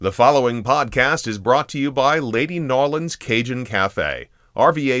The following podcast is brought to you by Lady Narland's Cajun Cafe,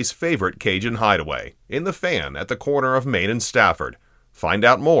 RVA's favorite Cajun hideaway, in the Fan at the corner of Main and Stafford. Find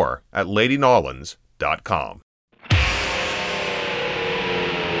out more at ladynarlands.com.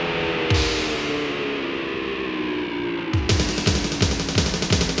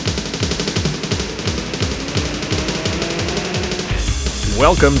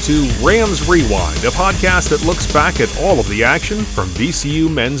 Welcome to Rams Rewind, a podcast that looks back at all of the action from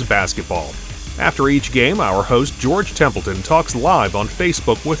VCU men's basketball. After each game, our host George Templeton talks live on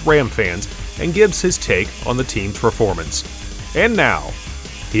Facebook with Ram fans and gives his take on the team's performance. And now,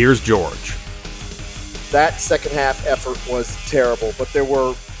 here's George. That second half effort was terrible, but there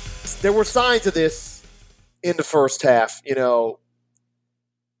were signs of this in the first half, you know.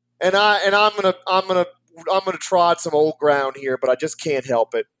 And I'm gonna trod some old ground here, but I just can't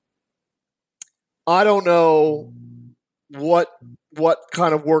help it. I don't know what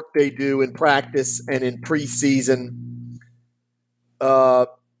kind of work they do in practice and in preseason. When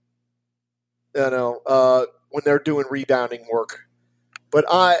they're doing rebounding work, but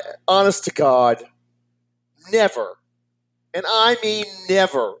honest to God, never, and I mean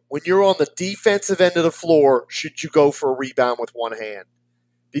never, when you're on the defensive end of the floor, should you go for a rebound with one hand,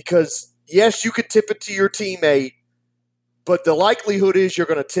 because yes, you could tip it to your teammate, but the likelihood is you're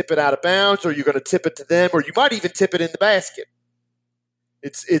going to tip it out of bounds, or you're going to tip it to them, or you might even tip it in the basket.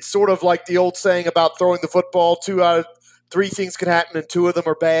 It's sort of like the old saying about throwing the football, 2 out of 3 things can happen and 2 of them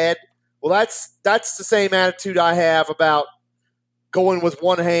are bad. Well, that's the same attitude I have about going with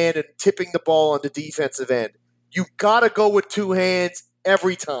one hand and tipping the ball on the defensive end. You've got to go with 2 hands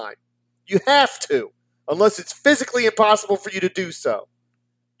every time. You have to, unless it's physically impossible for you to do so.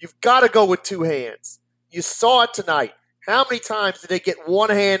 You've got to go with 2 hands. You saw it tonight. How many times did they get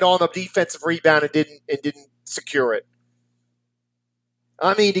one hand on the defensive rebound and didn't secure it?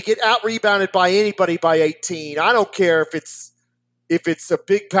 I mean, to get out rebounded by anybody by 18, I don't care if it's a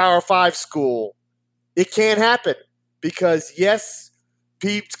big Power 5 school. It can't happen, because yes,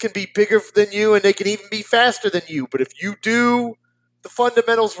 peeps can be bigger than you and they can even be faster than you. But if you do the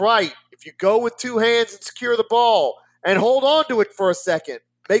fundamentals right, if you go with 2 hands and secure the ball and hold on to it for a second,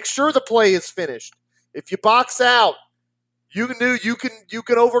 make sure the play is finished. If you box out, you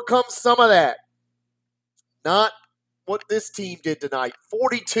can overcome some of that. Not what this team did tonight.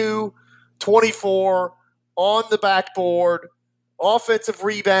 42-24 on the backboard. Offensive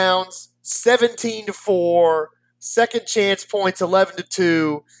rebounds, 17-4. Second chance points,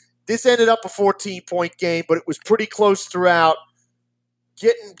 11-2. This ended up a 14-point game, but it was pretty close throughout.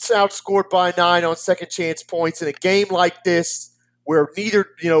 Getting outscored by 9 on second chance points in a game like this, where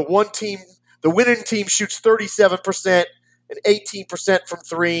one team, the winning team, shoots 37% and 18% from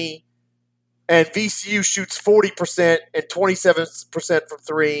 3, and VCU shoots 40% and 27% from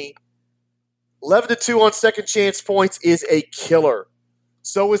 3. 11-2 on second chance points is a killer.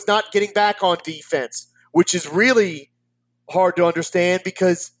 So is not getting back on defense, which is really hard to understand,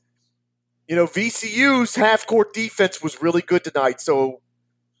 because VCU's half-court defense was really good tonight. So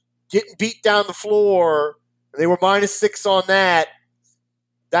getting beat down the floor, they were -6 on that.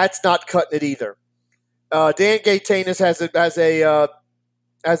 That's not cutting it either. Dan Gatanis has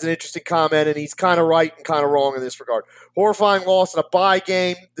an interesting comment, and he's kind of right and kind of wrong in this regard. Horrifying loss in a bye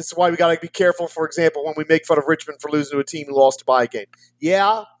game. This is why we got to be careful, for example, when we make fun of Richmond for losing to a team who lost a bye game.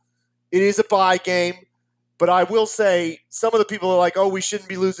 Yeah, it is a bye game, but I will say some of the people are like, oh, we shouldn't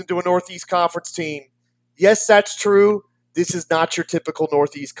be losing to a Northeast Conference team. Yes, that's true. This is not your typical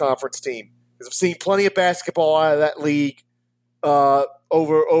Northeast Conference team, because I've seen plenty of basketball out of that league over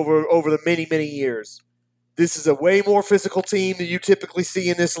the many, many years. This is a way more physical team than you typically see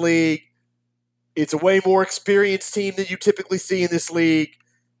in this league. It's a way more experienced team than you typically see in this league.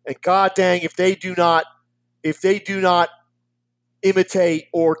 And god dang, if they do not imitate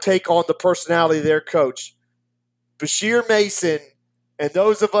or take on the personality of their coach, Bashir Mason, and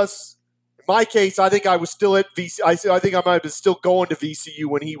those of us, in my case, I think I was still at VCU. I think I might have been still going to VCU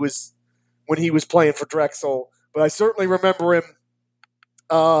when he was playing for Drexel. But I certainly remember him.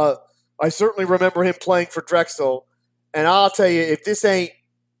 Playing for Drexel, and I'll tell you, if this ain't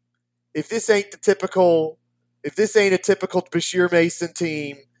a typical Bashir Mason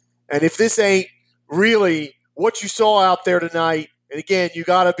team, and if this ain't really what you saw out there tonight, and again, you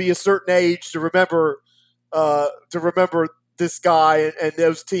got to be a certain age to remember this guy and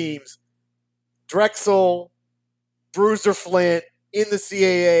those teams. Drexel, Bruiser Flint in the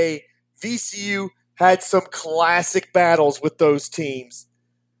CAA, VCU had some classic battles with those teams.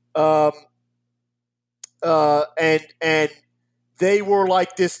 And they were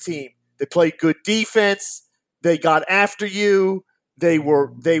like this team. They played good defense. They got after you. They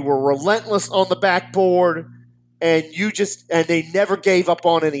were relentless on the backboard, and they never gave up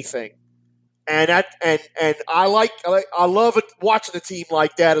on anything. And I love it, watching a team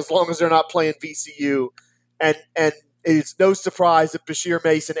like that as long as they're not playing VCU. And it's no surprise that Bashir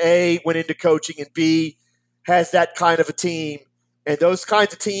Mason, A, went into coaching, and B, has that kind of a team. And those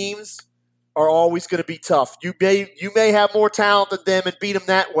kinds of teams are always going to be tough. You may have more talent than them and beat them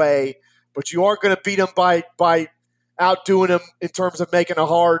that way, but you aren't going to beat them by outdoing them in terms of making a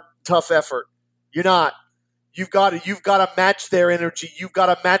hard, tough effort. You're not. You've got to match their energy. You've got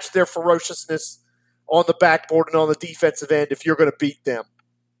to match their ferociousness on the backboard and on the defensive end if you're going to beat them.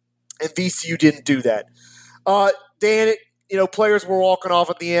 And VCU didn't do that. Dan, players were walking off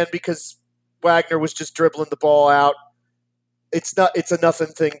at the end because Wagner was just dribbling the ball out. It's a nothing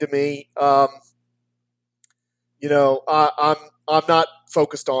thing to me. I'm not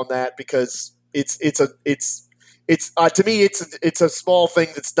focused on that because it's to me it's a small thing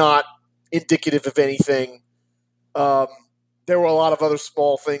that's not indicative of anything. There were a lot of other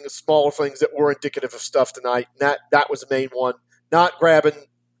smaller things that were indicative of stuff tonight. And that was the main one. Not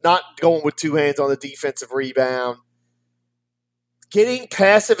going with two hands on the defensive rebound. Getting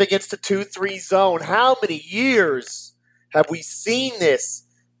passive against a 2-3 zone. How many years have we seen this?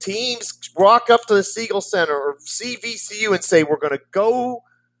 Teams rock up to the Siegel Center or see VCU and say, we're going to go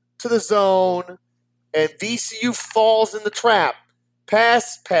to the zone, and VCU falls in the trap.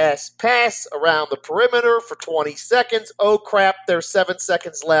 Pass around the perimeter for 20 seconds. Oh, crap, there's 7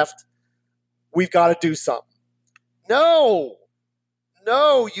 seconds left. We've got to do something. No,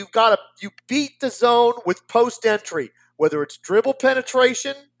 you beat the zone with post entry, whether it's dribble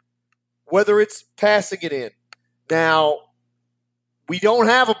penetration, whether it's passing it in. Now, we don't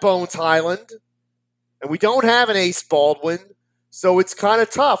have a Bones Highland, and we don't have an Ace Baldwin, so it's kind of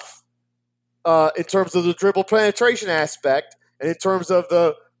tough in terms of the dribble penetration aspect. And in terms of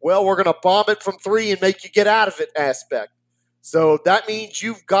we're going to bomb it from three and make you get out of it aspect. So that means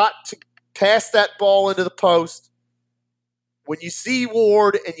you've got to pass that ball into the post. When you see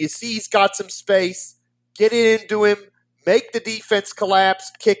Ward and you see he's got some space, get it into him, make the defense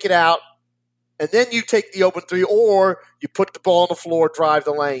collapse, kick it out, and then you take the open three, or you put the ball on the floor, drive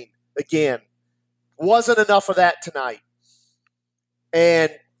the lane. Again, wasn't enough of that tonight.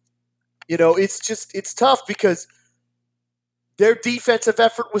 And, it's tough because their defensive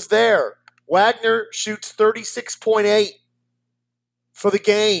effort was there. Wagner shoots 36.8 for the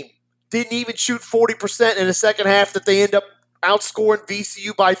game. Didn't even shoot 40% in the second half that they end up outscoring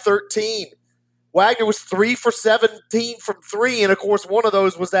VCU by 13. Wagner was 3 for 17 from 3, and of course one of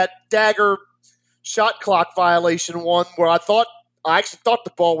those was that dagger shot clock violation one where I actually thought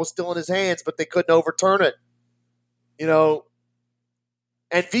the ball was still in his hands, but they couldn't overturn it.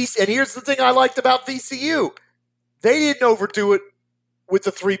 And here's the thing I liked about VCU. They didn't overdo it with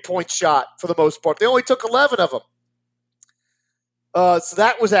the 3-point shot for the most part. They only took 11 of them. So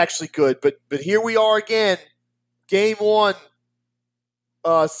that was actually good. But here we are again. Game one,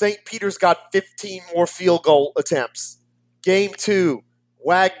 St. Peter's got 15 more field goal attempts. Game two,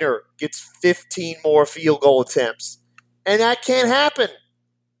 Wagner gets 15 more field goal attempts. And that can't happen.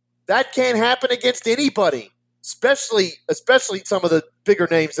 That can't happen against anybody, especially some of the bigger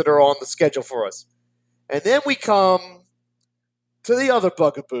names that are on the schedule for us. And then we come to the other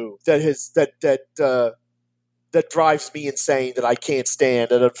bugaboo that drives me insane, that I can't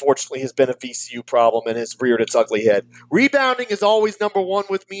stand, and unfortunately has been a VCU problem and has reared its ugly head. Rebounding is always number one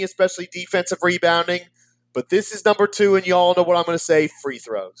with me, especially defensive rebounding. But this is number two, and you all know what I'm going to say, free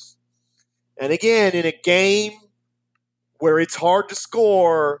throws. And again, in a game where it's hard to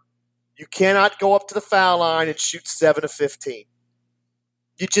score, you cannot go up to the foul line and shoot 7 of 15.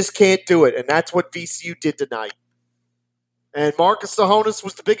 You just can't do it, and that's what VCU did tonight. And Marcus Sahonis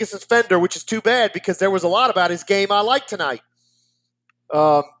was the biggest offender, which is too bad because there was a lot about his game I liked tonight.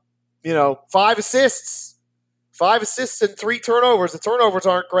 5 assists. 5 assists and 3 turnovers. The turnovers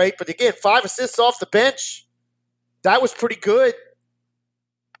aren't great, but again, 5 assists off the bench. That was pretty good.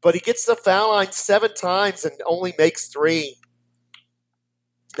 But he gets the foul line 7 times and only makes 3.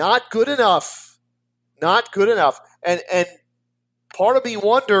 Not good enough. Not good enough. And part of me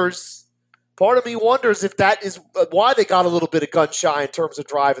wonders if that is why they got a little bit of gun shy in terms of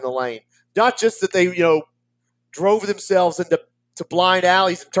driving the lane. Not just that they, drove themselves into blind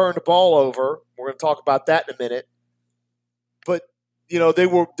alleys and turned the ball over. We're going to talk about that in a minute. But, they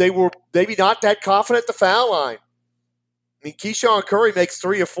were maybe not that confident at the foul line. I mean, Keyshawn Curry makes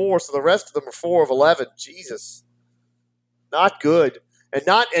 3 of 4, so the rest of them are 4 of 11. Jesus. Not good. And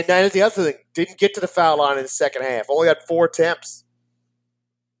that is the other thing. Didn't get to the foul line in the second half. Only had 4 attempts.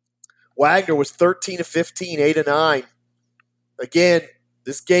 Wagner was 13 of 15, 8 of 9. Again,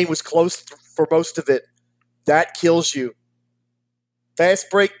 this game was close for most of it. That kills you.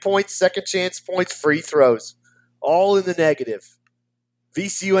 Fast break points, second chance points, free throws. All in the negative.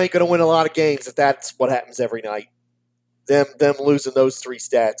 VCU ain't going to win a lot of games if that's what happens every night. Them losing those three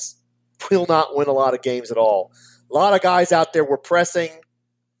stats will not win a lot of games at all. A lot of guys out there were pressing.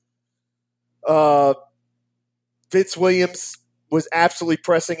 Vince Williams was absolutely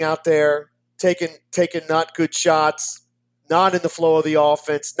pressing out there, taking not good shots, not in the flow of the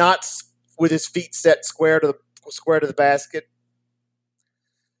offense, not with his feet set square to the basket.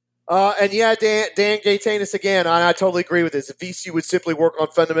 And yeah, Dan Gatanis again, and I totally agree with this. If VCU would simply work on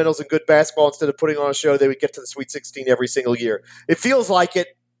fundamentals and good basketball instead of putting on a show, they would get to the Sweet 16 every single year. It feels like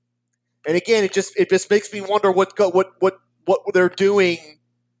it. And again, it just makes me wonder what they're doing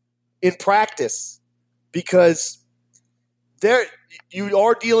in practice, because you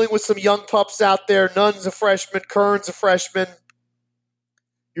are dealing with some young pups out there. Nunn's a freshman, Kern's a freshman.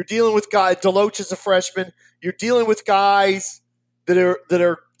 You're dealing with guys. Deloach is a freshman. You're dealing with guys that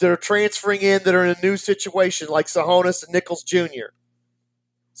are transferring in, that are in a new situation, like Sahonis and Nichols Jr.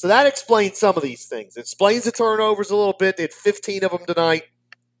 So that explains some of these things. It explains the turnovers a little bit. They had 15 of them tonight.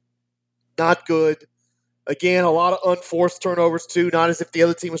 Not good. Again, a lot of unforced turnovers too, not as if the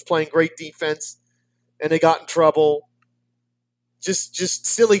other team was playing great defense and they got in trouble. Just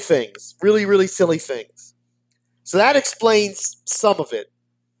silly things. Really, really silly things. So that explains some of it.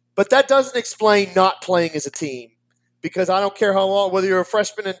 But that doesn't explain not playing as a team. Because I don't care how long, whether you're a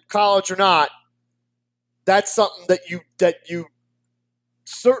freshman in college or not, that's something that you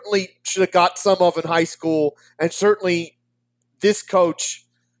certainly should have got some of in high school, and certainly this coach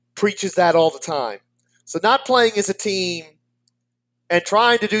preaches that all the time. So not playing as a team and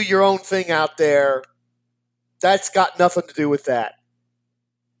trying to do your own thing out there, that's got nothing to do with that.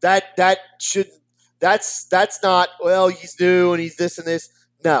 That's not, well, he's new and he's this and this.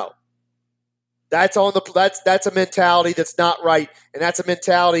 No. That's a mentality that's not right, and that's a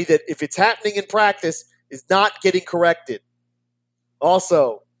mentality that, if it's happening in practice, is not getting corrected.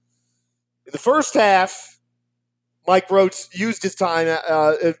 Also, in the first half, Mike Rhoades used his time.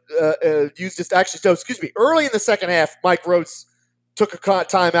 Early in the second half, Mike Rhoades took a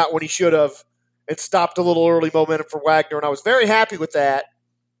timeout when he should have, and stopped a little early momentum for Wagner, and I was very happy with that.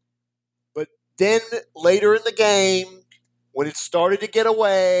 But then later in the game, when it started to get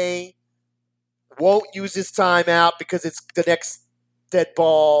away, won't use his timeout because it's the next dead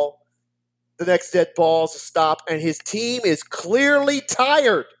ball. The next dead ball is a stop, and his team is clearly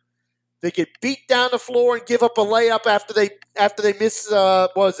tired. They get beat down the floor and give up a layup after they miss.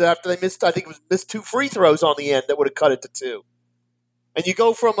 After they missed 2 free throws on the end that would have cut it to 2. And you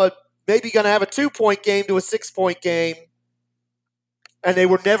go from a maybe going to have a 2-point game to a 6-point game, and they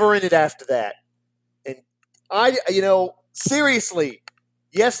were never in it after that. And seriously.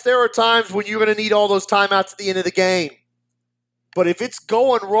 Yes, there are times when you're going to need all those timeouts at the end of the game. But if it's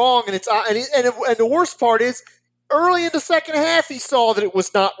going wrong, and the worst part is, early in the second half, he saw that it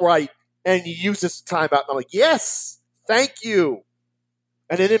was not right, and he used his timeout. And I'm like, yes, thank you.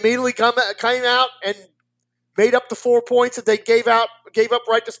 And then immediately came out and made up the 4 points that they gave up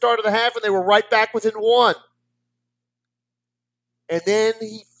right at the start of the half, and they were right back within 1. And then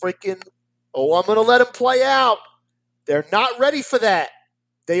he I'm going to let him play out. They're not ready for that.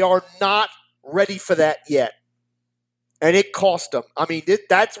 They are not ready for that yet. And it cost them. I mean,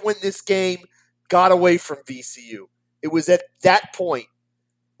 that's when this game got away from VCU. It was at that point.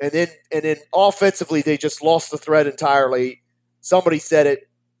 And then offensively, they just lost the thread entirely. Somebody said it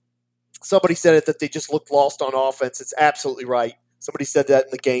that they just looked lost on offense. It's absolutely right. Somebody said that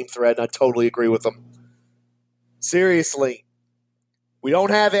in the game thread, and I totally agree with them. Seriously, we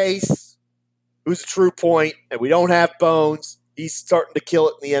don't have Ace, who's a true point, and we don't have Bones. He's starting to kill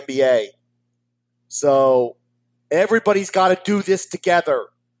it in the NBA. So everybody's got to do this together.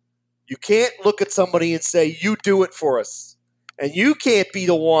 You can't look at somebody and say, you do it for us. And you can't be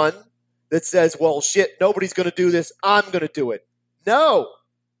the one that says, well, shit, nobody's going to do this. I'm going to do it. No.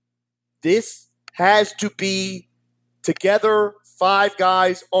 This has to be together, 5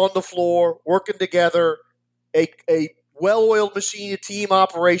 guys on the floor, working together, a well-oiled machine, a team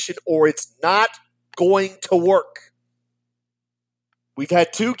operation, or it's not going to work. We've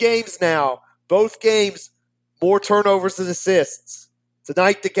had 2 games now. Both games, more turnovers than assists.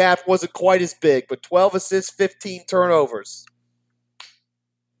 Tonight, the gap wasn't quite as big, but 12 assists, 15 turnovers.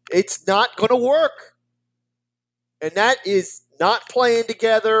 It's not going to work. And that is not playing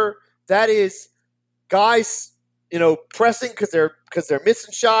together. That is guys, pressing because they're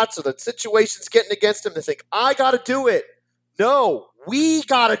missing shots, or the situation's getting against them. They think, I got to do it. No, we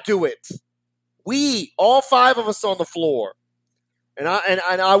got to do it. We, all 5 of us on the floor. And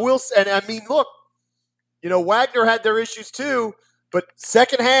I will, and I mean, look, Wagner had their issues too, but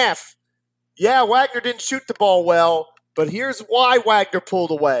second half, yeah, Wagner didn't shoot the ball well, but here's why Wagner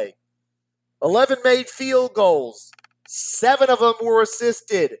pulled away. 11 made field goals. 7 of them were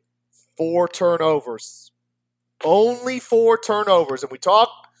assisted. 4 turnovers. Only 4 turnovers. And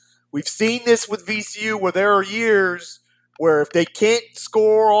we've seen this with VCU where there are years where if they can't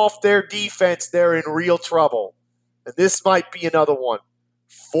score off their defense, they're in real trouble. And this might be another one.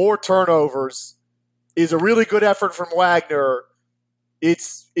 4 turnovers is a really good effort from Wagner.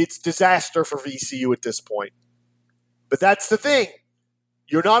 It's disaster for VCU at this point. But that's the thing.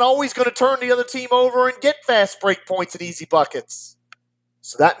 You're not always going to turn the other team over and get fast break points and easy buckets.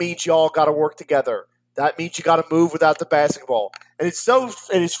 So that means you all got to work together. That means you got to move without the basketball. And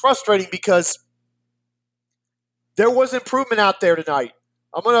it's frustrating because there was improvement out there tonight.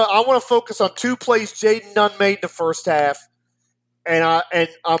 I want to focus on 2 plays Jaden Nunn made in the first half. And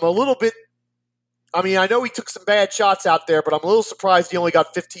I'm a little bit, I know he took some bad shots out there, but I'm a little surprised he only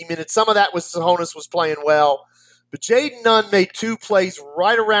got 15 minutes. Some of that was Sahonis was playing well. But Jaden Nunn made 2 plays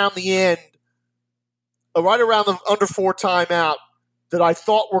right around the end, right around the under 4 timeout that I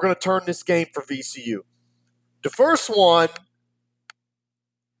thought were going to turn this game for VCU. The first one,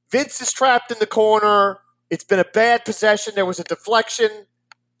 Vince is trapped in the corner. It's been a bad possession. There was a deflection.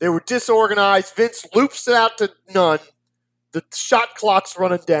 They were disorganized. Vince loops it out to Nunn. The shot clock's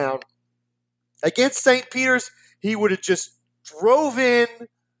running down. Against St. Peter's, he would have just drove in,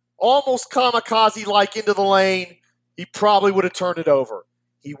 almost kamikaze-like into the lane. He probably would have turned it over.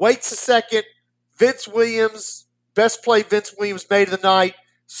 He waits a second. Vince Williams, best play Vince Williams made of the night,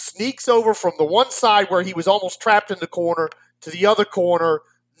 sneaks over from the one side where he was almost trapped in the corner to the other corner.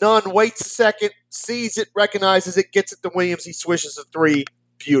 Nunn waits a second, sees it, recognizes it, gets it to Williams. He swishes a 3.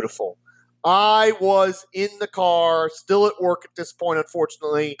 Beautiful. I was in the car, still at work at this point,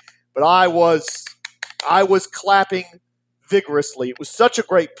 unfortunately, but I was clapping vigorously. It was such a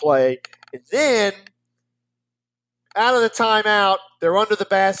great play. And then, out of the timeout, they're under the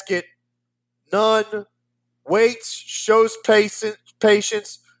basket. Nunn waits, shows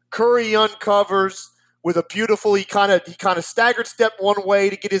patience. Curry uncovers with a beautiful, he kind of staggered step one way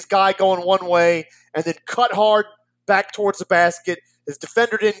to get his guy going one way, and then cut hard back towards the basket. His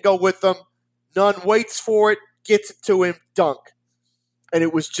defender didn't go with him. Nunn waits for it, gets it to him, dunk. And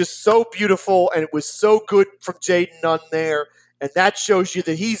it was just so beautiful, and it was so good from Jaden Nunn there. And that shows you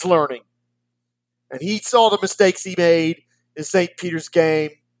that he's learning. And he saw the mistakes he made in St. Peter's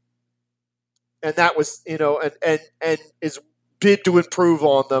game. And that was, and is bid to improve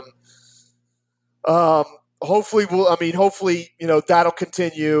on them. Hopefully, that'll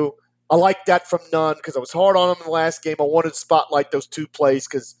continue. I like that from Nunn because I was hard on him in the last game. I wanted to spotlight those 2 plays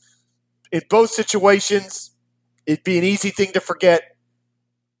because in both situations, it'd be an easy thing to forget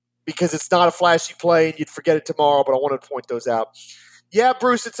because it's not a flashy play and you'd forget it tomorrow, but I wanted to point those out. Yeah,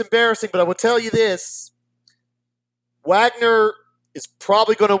 Bruce, it's embarrassing, but I will tell you this. Wagner is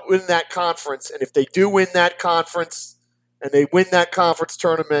probably going to win that conference, and if they do win that conference and they win that conference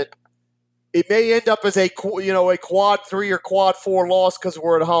tournament, it may end up as a quad 3 or quad 4 loss because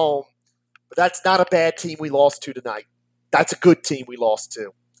we're at home, but that's not a bad team we lost to tonight. That's a good team we lost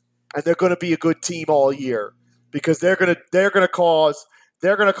to, and they're going to be a good team all year because they're going to cause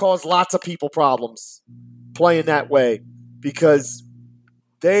lots of people problems playing that way because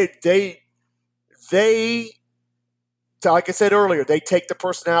they like I said earlier, they take the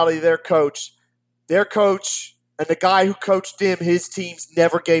personality of their coach. Their coach and the guy who coached him, his teams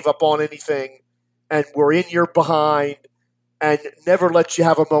never gave up on anything and were in your behind and never let you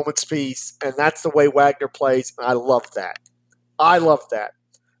have a moment's peace. And that's the way Wagner plays, and I love that.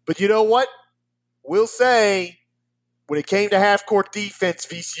 But you know what? We'll say when it came to half-court defense,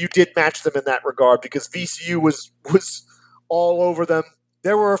 VCU did match them in that regard because VCU was all over them.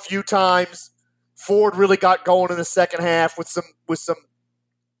 There were a few times Ford really got going in the second half with some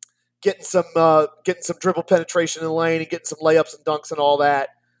getting some dribble penetration in the lane and getting some layups and dunks and all that.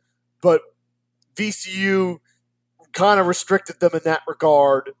 But VCU kind of restricted them in that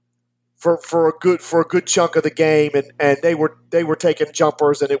regard for a good chunk of the game, and they were taking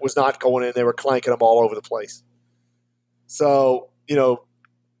jumpers and it was not going in. They were clanking them all over the place. So,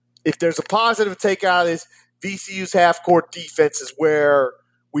 if there's a positive to take out of this, VCU's half-court defense is where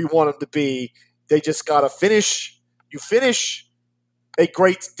we want them to be. They just got to finish. You finish a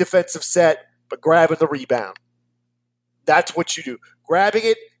great defensive set, but grabbing the rebound. That's what you do. Grabbing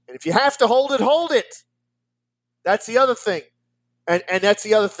it, and if you have to hold it, hold it. That's the other thing. And that's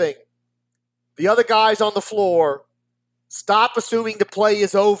the other thing. The other guys on the floor, stop assuming the play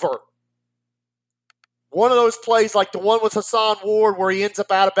is over. one of those plays like the one with Hassan Ward where he ends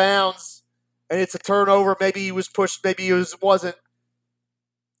up out of bounds and it's a turnover. Maybe he was pushed, maybe he wasn't.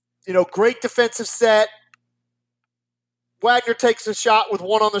 Great defensive set. Wagner takes a shot with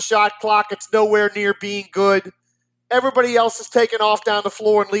one on the shot clock. It's nowhere near being good. Everybody else is taking off down the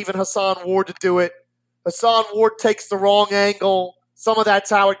floor and leaving Hassan Ward to do it. Hassan Ward takes the wrong angle. Some of that's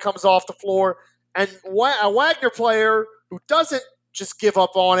how it comes off the floor. And a Wagner player who doesn't just give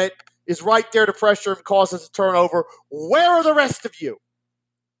up on it is right there to pressure him, causes a turnover. Where are the rest of you?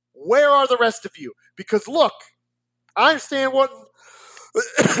 Where are the rest of you? Because look, I understand what,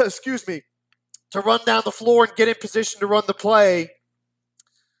 excuse me, to run down the floor and get in position to run the play,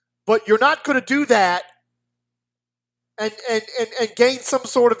 but you're not going to do that and gain some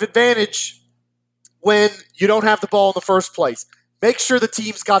sort of advantage when you don't have the ball in the first place. Make sure the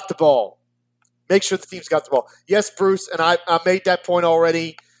team's got the ball. Make sure the team's got the ball. Yes, Bruce, and I made that point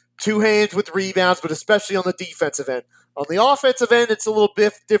already. 2 hands with rebounds, but especially on the defensive end. On the offensive end, it's a little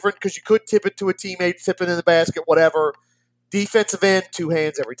bit different because you could tip it to a teammate, tip it in the basket, whatever. Defensive end, 2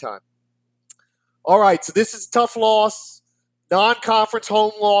 hands every time. All right, so this is a tough loss. Non-conference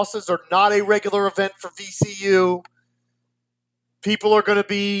home losses are not a regular event for VCU. People are going to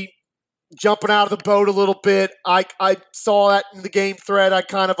be jumping out of the boat a little bit. I saw that in the game thread. I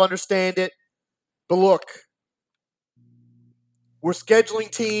kind of understand it. But look, we're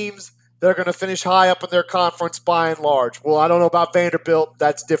scheduling teams that are going to finish high up in their conference by and large. Well, I don't know about Vanderbilt.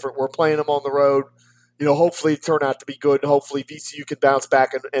 That's different. We're playing them on the road. Hopefully it turn out to be good. Hopefully VCU can bounce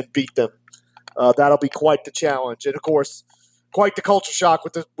back and beat them. That'll be quite the challenge. And, of course, quite the culture shock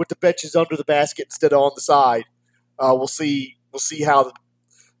with the benches under the basket instead of on the side. We'll see how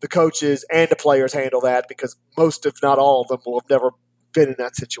the coaches and the players handle that because most, if not all of them, will have never been in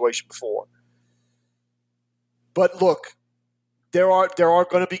that situation before. But, look, there are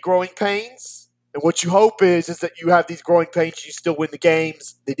going to be growing pains. And what you hope is that you have these growing pains, you still win the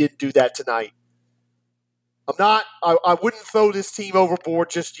games. They didn't do that tonight. I wouldn't throw this team overboard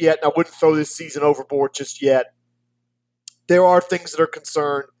just yet, and I wouldn't throw this season overboard just yet. There are things that are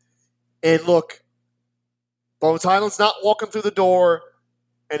concerned. And look, Bones Highland's not walking through the door,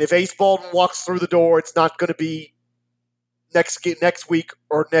 and if Ace Baldwin walks through the door, it's not going to be next week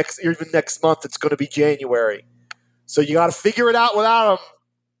or even next month. It's going to be January. So you got to figure it out without him.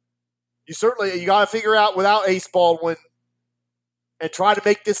 You got to figure out without Ace Baldwin. And try to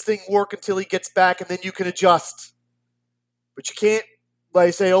make this thing work until he gets back, and then you can adjust. But you can't,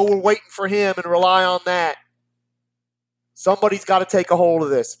 say, we're waiting for him and rely on that. Somebody's got to take a hold of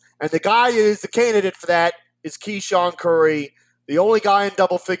this. And the candidate for that is Keyshawn Curry, the only guy in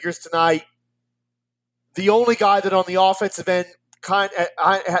double figures tonight, the only guy that on the offensive end kind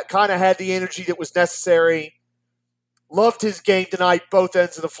of had the energy that was necessary. Loved his game tonight, both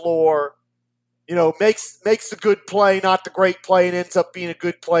ends of the floor. Makes the good play, not the great play, and ends up being a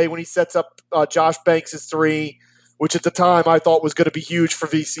good play when he sets up Josh Banks' 3, which at the time I thought was going to be huge for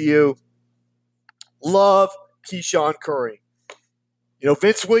VCU. Love Keyshawn Curry.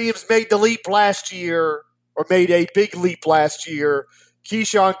 Vince Williams made the leap last year, or made a big leap last year.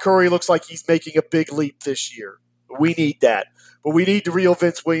 Keyshawn Curry looks like he's making a big leap this year. We need that. But we need the real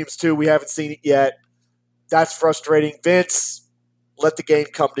Vince Williams, too. We haven't seen it yet. That's frustrating. Vince, let the game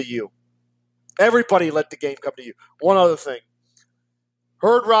come to you. Everybody let the game come to you. One other thing.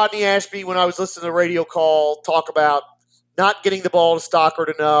 Heard Rodney Ashby, when I was listening to the radio call, talk about not getting the ball to Stockard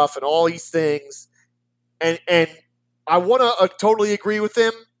enough and all these things. And I want to totally agree with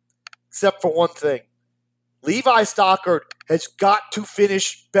him, except for one thing. Levi Stockard has got to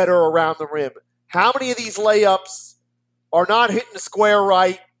finish better around the rim. How many of these layups are not hitting the square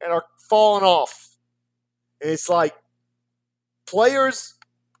right and are falling off? And it's like players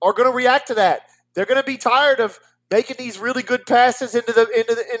are going to react to that. They're going to be tired of making these really good passes into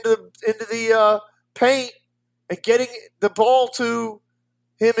the paint and getting the ball to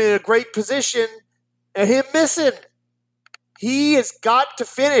him in a great position and him missing. He has got to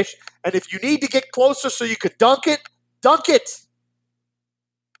finish. And if you need to get closer so you could dunk it, dunk it.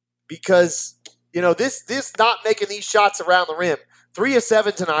 Because, this not making these shots around the rim. 3 of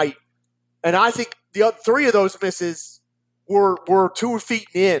 7 tonight. And I think the other 3 of those misses were 2 feet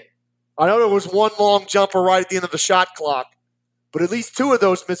in. I know there was one long jumper right at the end of the shot clock, but at least 2 of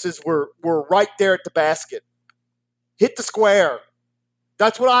those misses were right there at the basket. Hit the square.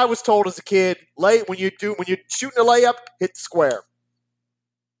 That's what I was told as a kid. When you're shooting a layup, hit the square.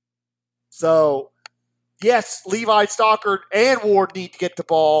 So, yes, Levi Stockard and Ward need to get the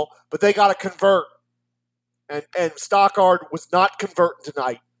ball, but they got to convert. And Stockard was not converting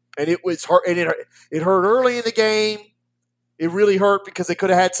tonight, and it was hurt. And it hurt early in the game. It really hurt because they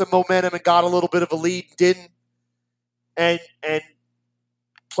could have had some momentum and got a little bit of a lead and didn't. And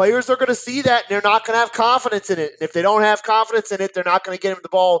players are going to see that, and they're not going to have confidence in it. And if they don't have confidence in it, they're not going to get him the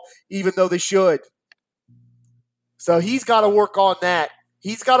ball, even though they should. So he's got to work on that.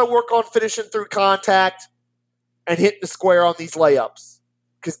 He's got to work on finishing through contact and hitting the square on these layups.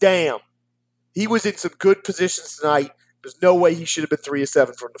 Because, damn, he was in some good positions tonight. There's no way he should have been 3 of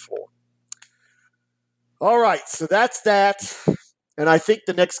 7 from the floor. All right, so that's that. And I think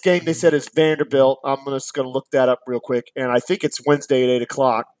the next game they said is Vanderbilt. I'm just going to look that up real quick. And I think it's Wednesday at 8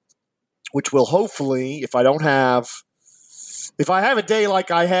 o'clock, which will hopefully, if I have a day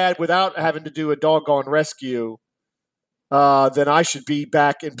like I had without having to do a doggone rescue, then I should be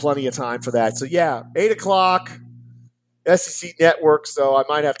back in plenty of time for that. So, yeah, 8 o'clock, SEC Network. So I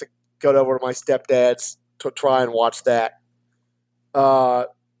might have to go over to my stepdad's to try and watch that.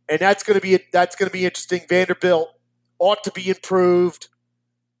 And that's going to be interesting. Vanderbilt ought to be improved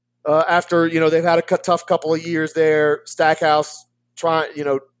after they've had a tough couple of years there. Stackhouse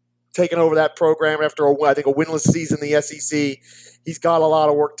taking over that program after a winless season in the SEC. He's got a lot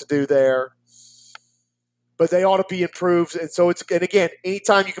of work to do there, but they ought to be improved. And so again,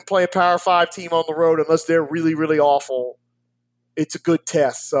 anytime you can play a Power 5 team on the road, unless they're really, really awful, it's a good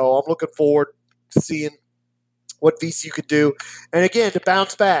test. So I'm looking forward to seeing what VCU could do. And again, to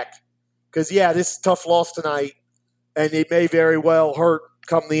bounce back, because, this is a tough loss tonight, and it may very well hurt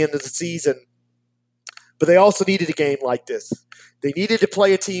come the end of the season. But they also needed a game like this. They needed to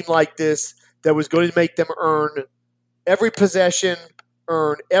play a team like this that was going to make them earn every possession,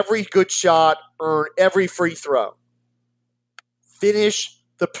 earn every good shot, earn every free throw. Finish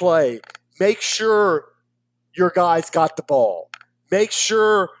the play. Make sure your guys got the ball. Make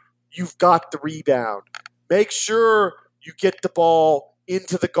sure you've got the rebound. Make sure you get the ball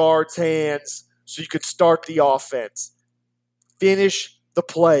into the guard's hands so you can start the offense. Finish the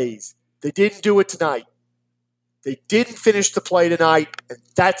plays. They didn't do it tonight. They didn't finish the play tonight, and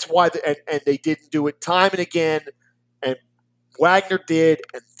that's why. And they didn't do it time and again, and Wagner did,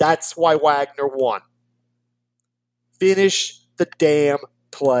 and that's why Wagner won. Finish the damn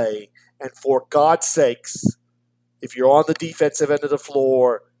play, and for God's sakes, if you're on the defensive end of the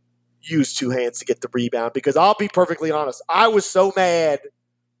floor, use two hands to get the rebound. Because I'll be perfectly honest, I was so mad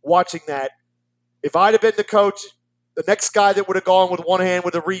watching that. If I'd have been the coach, the next guy that would have gone with one hand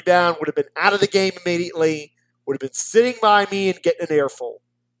with a rebound would have been out of the game immediately, would have been sitting by me and getting an earful.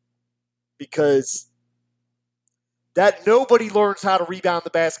 Because that nobody learns how to rebound the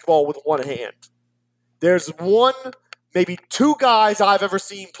basketball with one hand. There's one, maybe two guys I've ever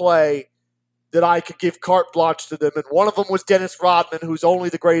seen play that I could give carte blanche to them, and one of them was Dennis Rodman, who's only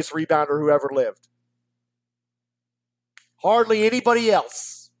the greatest rebounder who ever lived. Hardly anybody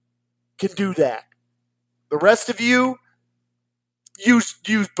else can do that. The rest of you, use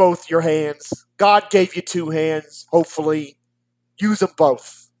both your hands. God gave you two hands, hopefully. Use them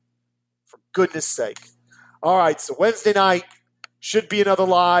both, for goodness sake. All right, so Wednesday night should be another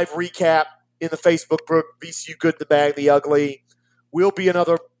live recap in the Facebook group, VCU Good, the Bad, the Ugly. Will be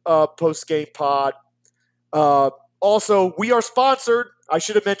another post-game pod. Also, we are sponsored. I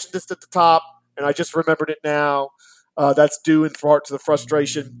should have mentioned this at the top, and I just remembered it now. That's due in part to the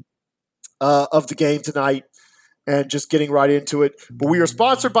frustration of the game tonight and just getting right into it. But we are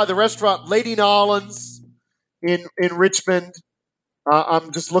sponsored by the restaurant Lady Nollins in Richmond.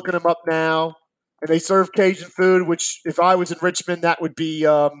 I'm just looking them up now. And they serve Cajun food, which if I was in Richmond, that would be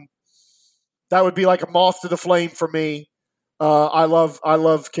like a moth to the flame for me. I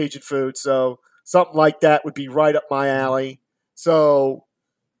love Cajun food, so something like that would be right up my alley. So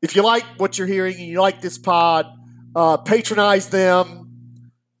if you like what you're hearing and you like this pod, patronize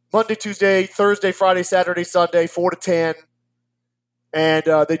them Monday, Tuesday, Thursday, Friday, Saturday, Sunday, 4 to 10. And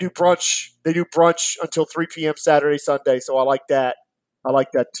they do brunch. They do brunch until 3 p.m. Saturday, Sunday, so I like that. I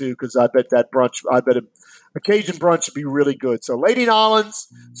like that too because I bet a Cajun brunch would be really good. So Lady Nollins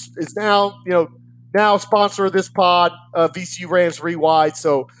is now a sponsor of this pod, VCU Rams Rewind.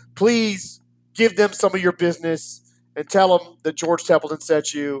 So please give them some of your business and tell them that George Templeton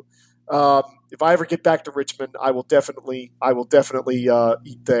sent you. If I ever get back to Richmond, I will definitely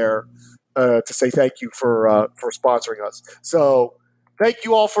eat there to say thank you for sponsoring us. So thank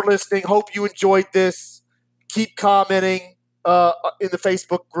you all for listening. Hope you enjoyed this. Keep commenting in the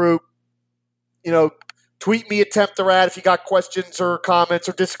Facebook group. Tweet me at TempTheRat if you got questions or comments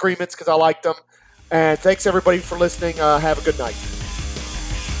or disagreements because I like them. And thanks, everybody, for listening. Have a good night.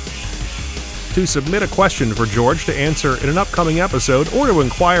 To submit a question for George to answer in an upcoming episode or to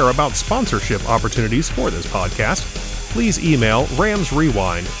inquire about sponsorship opportunities for this podcast, please email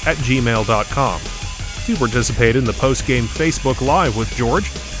ramsrewind@gmail.com. To participate in the post-game Facebook Live with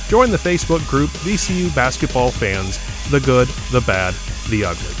George, join the Facebook group VCU Basketball Fans, the Good, the Bad, the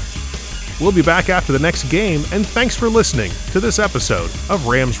Ugly. We'll be back after the next game, and thanks for listening to this episode of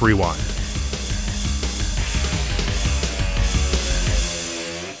Rams Rewind.